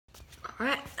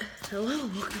Alright, hello,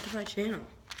 welcome to my channel.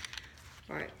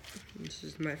 Alright, this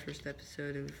is my first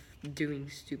episode of doing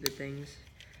stupid things.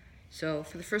 So,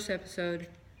 for the first episode,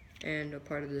 and a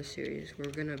part of this series,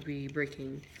 we're gonna be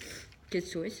breaking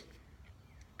kids' toys.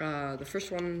 The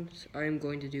first ones I'm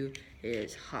going to do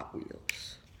is Hot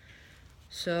Wheels.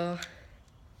 So,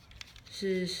 this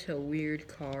is a weird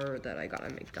car that I got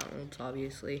at McDonald's,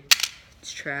 obviously.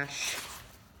 It's trash.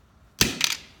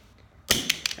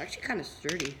 It's actually kind of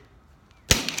sturdy.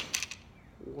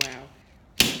 Wow,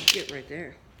 get right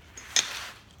there.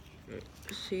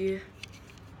 See,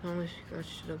 I only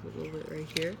scratched it up a little bit right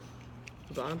here.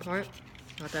 The bottom part,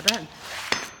 not that bad.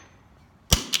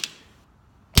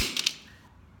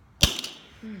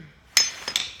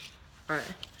 Alright,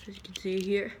 as you can see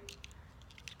here,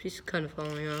 this piece is kind of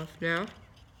falling off now.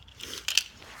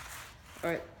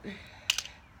 Alright.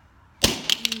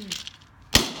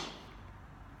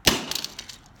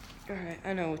 Alright,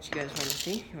 I know what you guys want to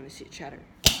see. You want to see it shatter.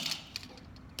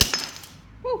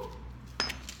 Woo!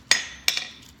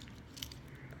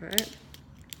 Alright.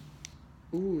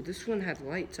 Ooh, this one had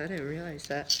lights. I didn't realize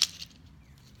that.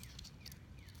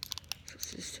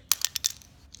 Let's just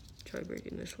try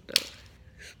breaking this without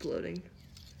exploding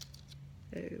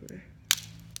everywhere.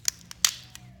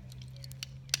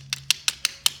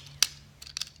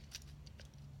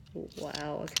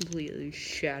 Wow, I completely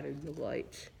shattered the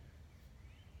lights.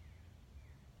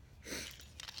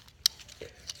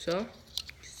 So,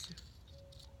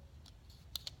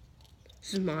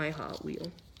 this is my Hot Wheel.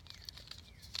 You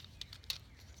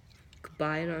could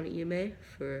buy it on eBay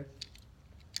for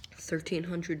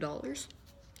 $1,300.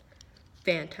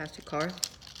 Fantastic car. Let's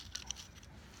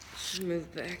just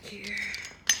move back here.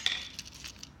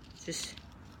 Just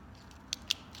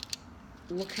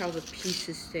look how the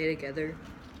pieces stay together.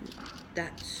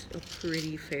 That's a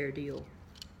pretty fair deal.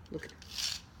 Look,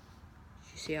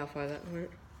 you see how far that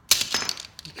went?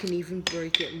 You can even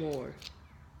break it more.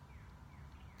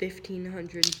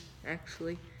 1,500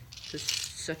 actually. This is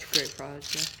such a great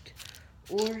project.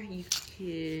 Or you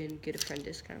can get a friend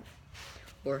discount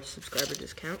or a subscriber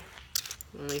discount.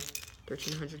 Only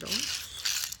 $1,300.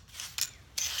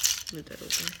 Move that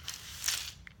over.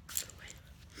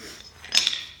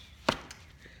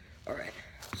 Alright,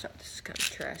 so this is kind of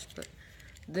trash, but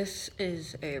this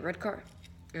is a red car.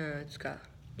 It's got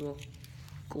little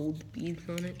gold beads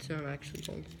on it. It's not actually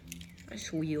gold.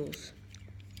 Nice wheels.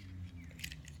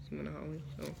 Oh,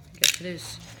 I guess it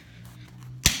is.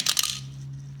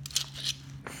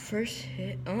 First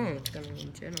hit. Oh, it's got a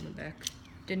little jet on the back.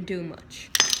 Didn't do much.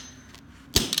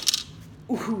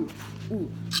 Ooh,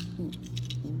 ooh, ooh,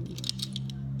 ooh.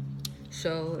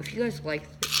 So, if you guys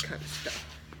like this kind of stuff,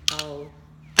 Ooh,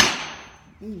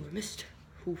 I missed.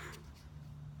 Ooh.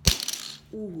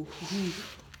 Ooh, ooh,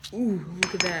 ooh,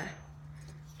 look at that.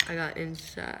 I got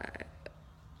inside.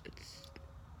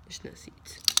 There's no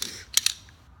seats.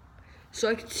 So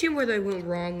I can see where they went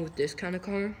wrong with this kind of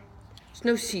car. There's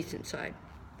no seats inside.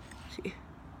 See?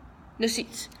 No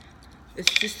seats.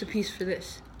 It's just a piece for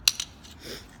this.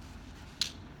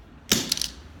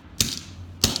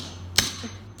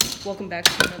 Welcome back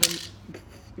to another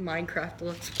Minecraft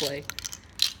Let's Play.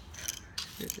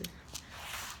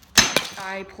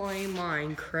 I play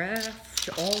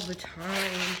Minecraft all the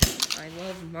time. I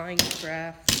love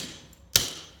Minecraft.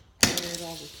 I play it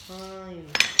all the time.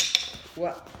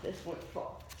 Wow, this won't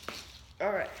fall.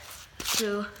 Alright,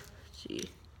 so, let's see.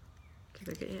 Can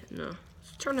I get it? No.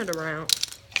 Let's turn it around.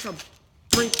 Try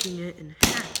breaking it in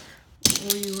half.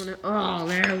 Or you wanna, oh,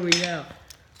 there we go.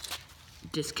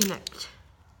 Disconnect.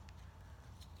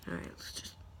 Alright, let's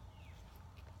just,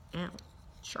 ow,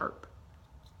 sharp.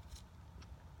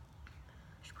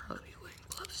 Should probably be wearing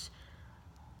gloves.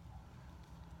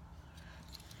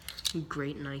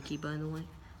 Great Nike, by the way.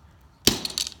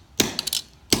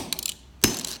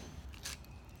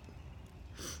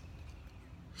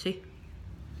 See?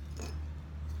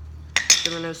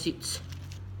 There were no seats.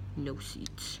 No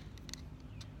seats.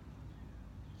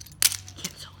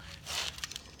 Cancel.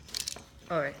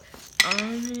 Alright.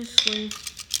 Honestly,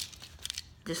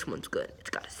 this one's good. It's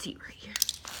got a seat right here.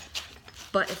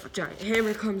 But if a giant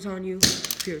hammer comes on you,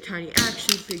 if you're a tiny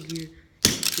action figure,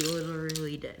 you're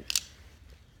literally dead.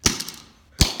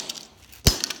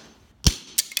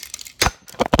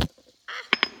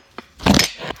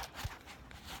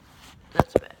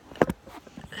 That's bad.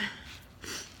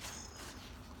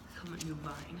 Come on, you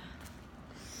buying.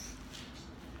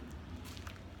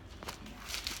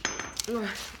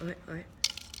 Alright.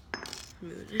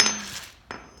 Move it in.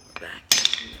 Back.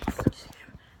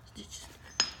 Stitches.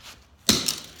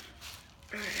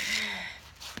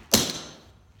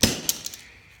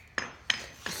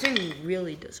 thing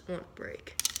really doesn't want to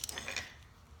break.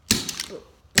 But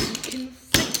we can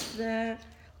fix that.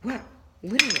 Wow,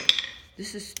 literally,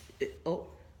 this is, oh.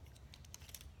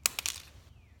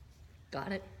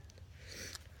 Got it.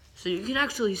 So you can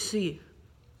actually see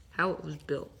how it was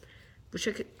built. Wish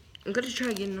I could, I'm gonna try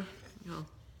again. No.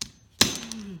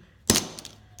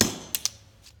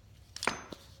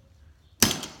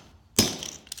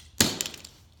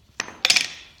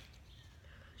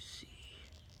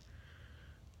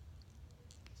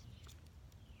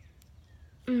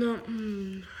 No,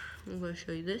 I'm gonna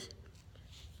show you this.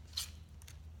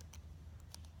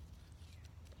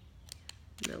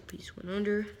 Metal piece went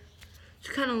under. It's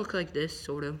kind of look like this,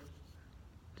 sort of.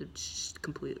 It's just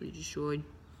completely destroyed.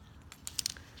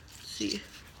 Let's see.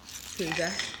 See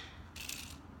that?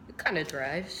 It kind of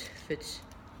drives if it's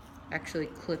actually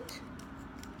clipped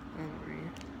on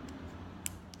right.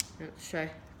 Let's try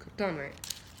clipped on right.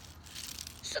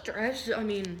 Still drives. I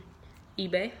mean,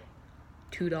 eBay.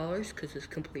 $2 because it's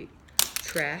complete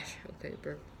trash. Okay,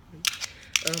 bro.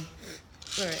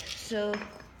 Alright, so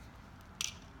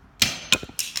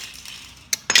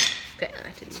okay,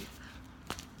 I didn't.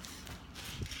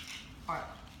 Alright.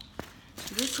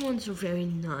 So this one's a very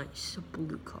nice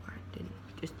blue car. Didn't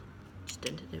just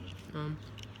dented it.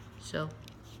 So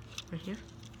right here.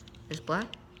 It's black,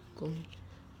 golden.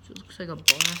 So it looks like a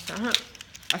blast.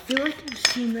 I feel like I've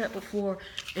seen that before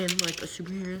in like a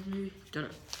superhero movie. Don't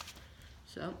know.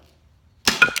 So,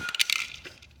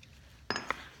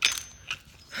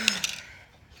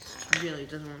 really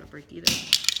doesn't want to break either.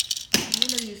 One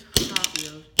of these Hot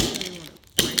Wheels really want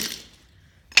to break,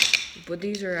 but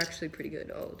these are actually pretty good.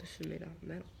 Oh, this is made out of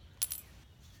metal.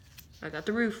 I got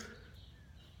the roof.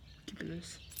 Keeping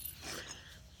this.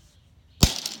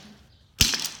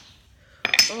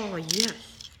 Oh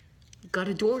yes, got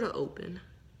a door to open.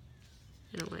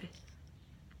 In a way.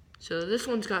 So this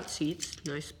one's got seats.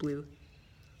 Nice blue.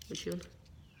 Windshield.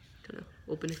 Kind of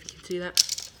open if you can see that.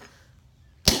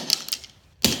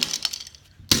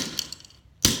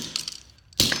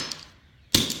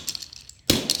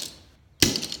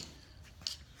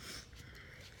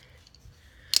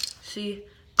 See,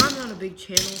 I'm not a big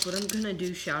channel, but I'm gonna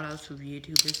do shout outs of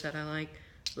YouTubers that I like,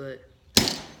 but you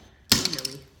know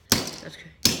me. That's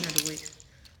okay. You have to wait.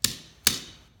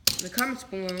 In the comments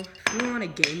below, if you want a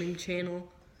gaming channel,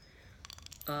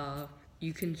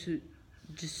 you can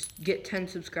just get 10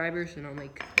 subscribers and I'll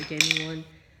make a gaming one,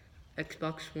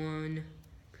 Xbox One,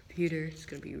 computer. It's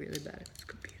gonna be really bad if it's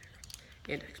computer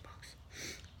and Xbox.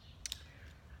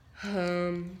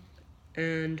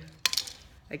 And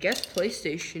I guess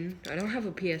PlayStation. I don't have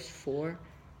a PS4.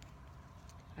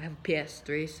 I have a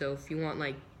PS3, so if you want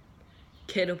like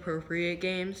kid appropriate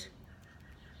games,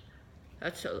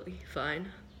 that's totally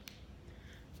fine.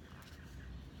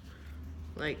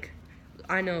 Like,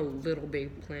 I know Little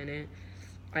Big Planet.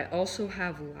 I also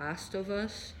have Last of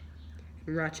Us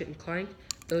and Ratchet and Clank.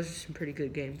 Those are some pretty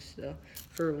good games, though,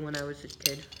 for when I was a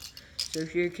kid. So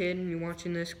if you're a kid and you're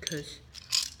watching this, because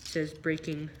it says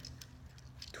breaking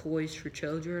toys for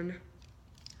children,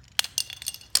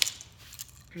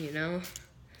 you know,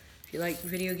 if you like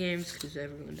video games, because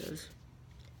everyone does.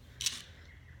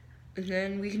 And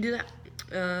then we can do that.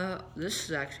 This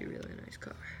is actually a really nice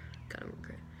car. Kind of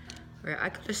regret. Alright, I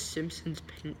got a Simpsons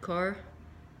pink car.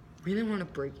 Really want to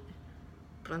break it,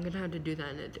 but I'm gonna have to do that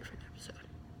in a different episode.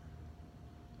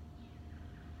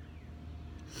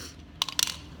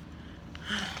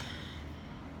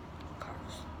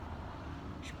 Cars.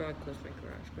 Should probably close my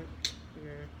garage, but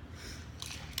yeah.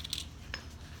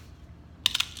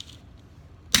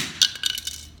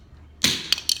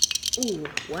 Ooh,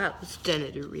 wow, this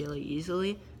dented it really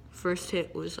easily. First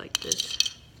hit was like this.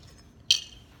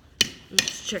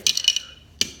 Let's check it.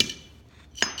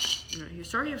 Right,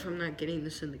 sorry if I'm not getting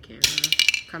this in the camera.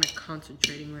 I'm kind of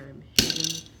concentrating where I'm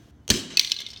hitting.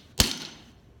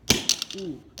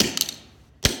 Ooh.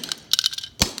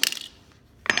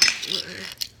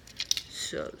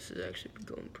 So this is actually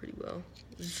going pretty well.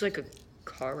 This is like a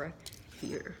car wreck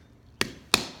here.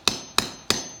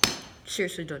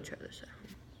 Seriously, don't try this at home.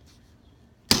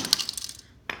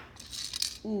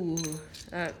 Ooh,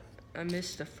 I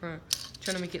missed the front. I'm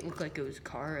trying to make it look like it was a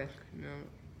car wreck. No,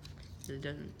 it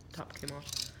doesn't. Top came off.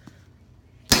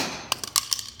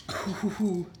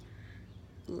 Ooh,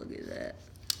 look at that.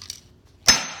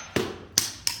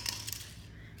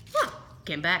 Huh,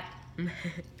 came back.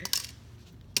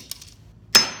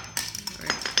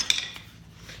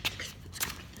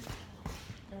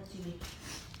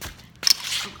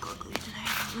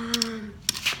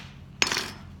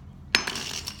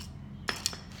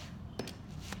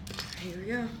 Here we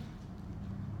go.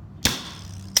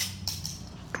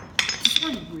 This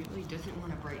one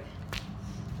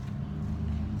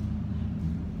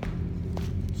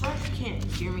Sorry if you can't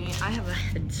hear me. I have a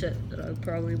headset that I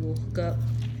probably will hook up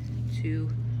to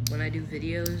when I do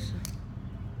videos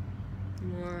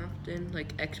more often,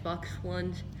 like Xbox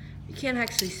ones. You can't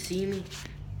actually see me.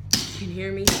 You can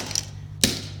hear me.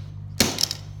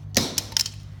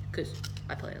 Because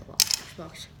I play a lot of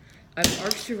Xbox. I have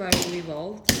Ark Survival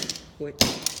Evolved, which,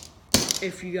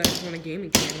 if you guys want a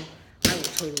gaming channel, I will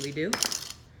totally do.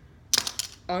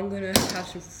 I'm gonna have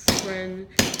some friends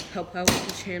help out with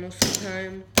the channel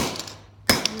sometime.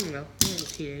 I don't know,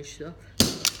 teenage stuff.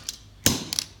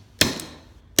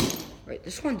 Right,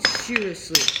 this one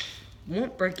seriously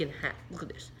won't break in half. Look at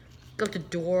this. Got the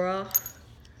door off.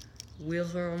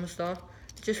 Wheels are almost off.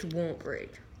 It just won't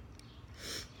break.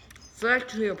 It's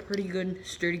actually a pretty good,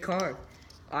 sturdy car.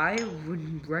 I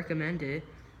would recommend it.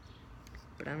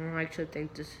 But I don't actually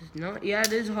think this is not. Yeah,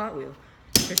 it is a Hot Wheel.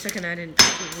 For a second, I didn't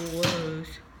think it was.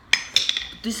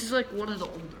 But this is like one of the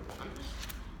older ones.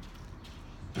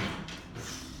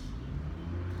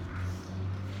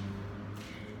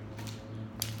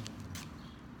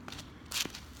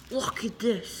 Look at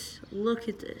this. Look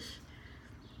at this.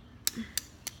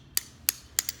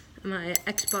 My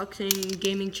Xboxing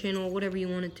gaming channel, whatever you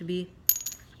want it to be.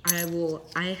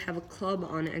 I have a club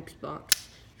on Xbox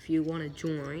if you want to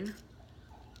join.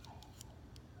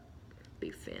 Be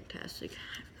fantastic.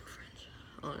 I have no friends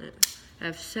on it. I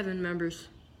have 7 members.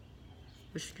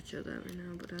 Wish I could show that right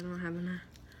now, but I don't have enough.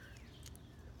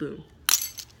 Boom.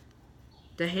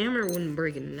 The hammer wouldn't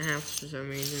break it in half for some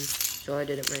reason, so I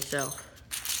did it myself.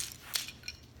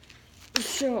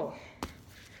 So,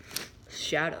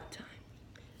 shout out time.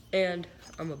 And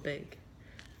I'm a big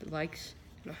likes,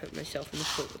 and I'll hit myself in the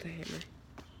foot with a hammer.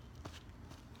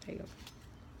 There you go.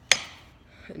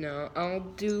 Now, I'll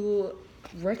do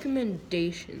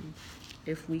recommendation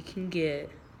if we can get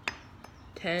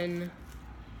 10,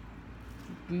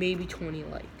 maybe 20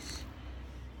 likes.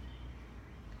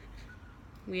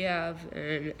 We had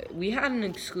an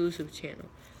exclusive channel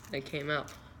that came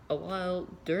out a while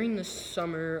during the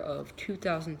summer of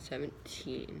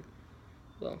 2017.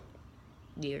 Well,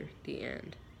 near the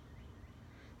end.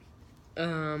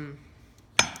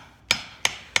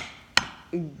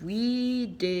 We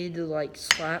did like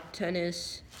slap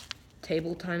tennis,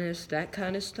 table tennis, that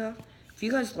kind of stuff. If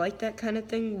you guys like that kind of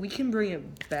thing, we can bring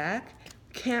it back.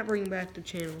 Can't bring back the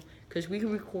channel because we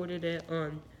recorded it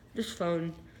on this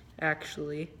phone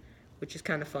actually, which is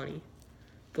kind of funny.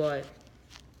 But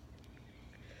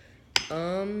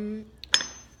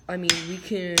I mean, we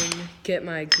can get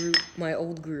my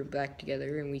old group back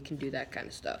together, and we can do that kind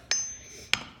of stuff.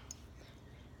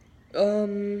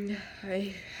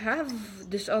 I have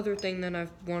this other thing that I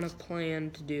want to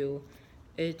plan to do.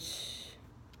 It's,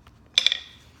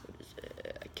 what is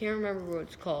it? I can't remember what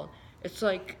it's called. It's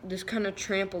like this kind of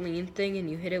trampoline thing, and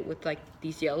you hit it with like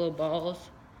these yellow balls.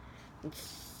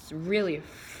 It's really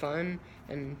fun,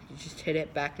 and you just hit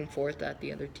it back and forth at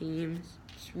the other teams.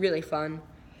 It's really fun.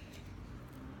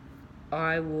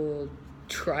 I will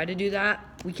try to do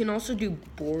that. We can also do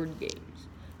board games.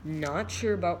 Not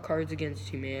sure about Cards Against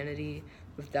Humanity,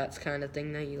 if that's kind of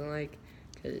thing that you like,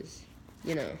 because,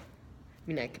 you know, I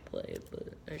mean, I could play it,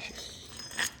 but I just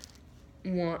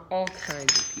want all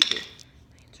kinds of people.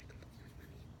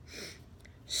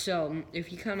 So,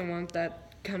 if you kind of want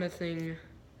that kind of thing,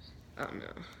 I don't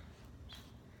know.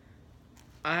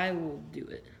 I will do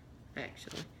it,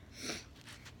 actually.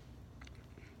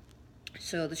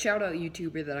 So, the shout-out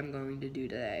YouTuber that I'm going to do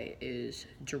today is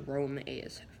Jerome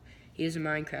ASF. He is a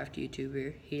Minecraft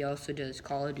YouTuber. He also does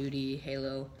Call of Duty,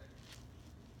 Halo.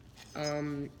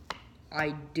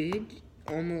 I did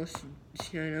almost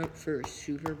sign up for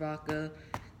Super Baka,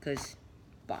 because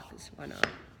Bakas, why not?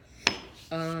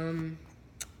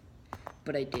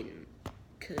 But I didn't,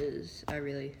 because I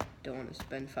really don't want to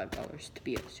spend $5 to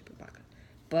be a Super Baka.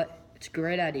 But it's a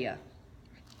great idea.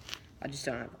 I just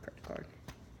don't have a credit card,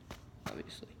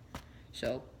 obviously.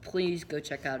 So please go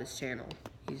check out his channel.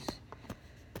 He's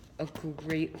a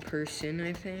great person,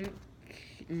 I think.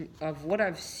 Of what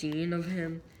I've seen of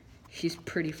him, he's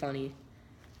pretty funny.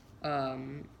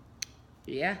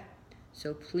 Yeah.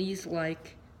 So please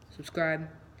like, subscribe,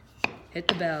 hit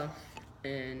the bell,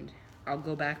 and I'll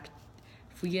go back.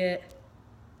 If we get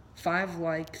 5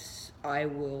 likes,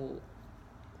 I'll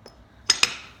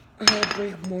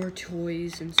bring more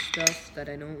toys and stuff that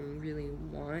I don't really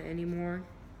want anymore.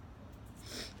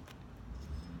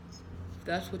 If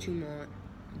that's what you want,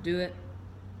 do it.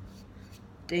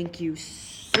 Thank you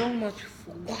so much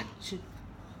for watching.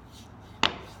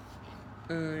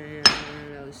 And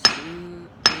I'll see you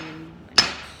in my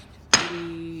next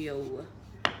video.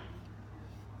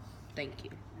 Thank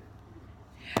you.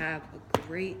 have a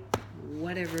great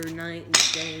whatever night,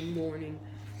 day, morning,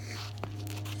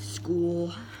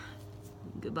 school.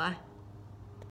 Goodbye.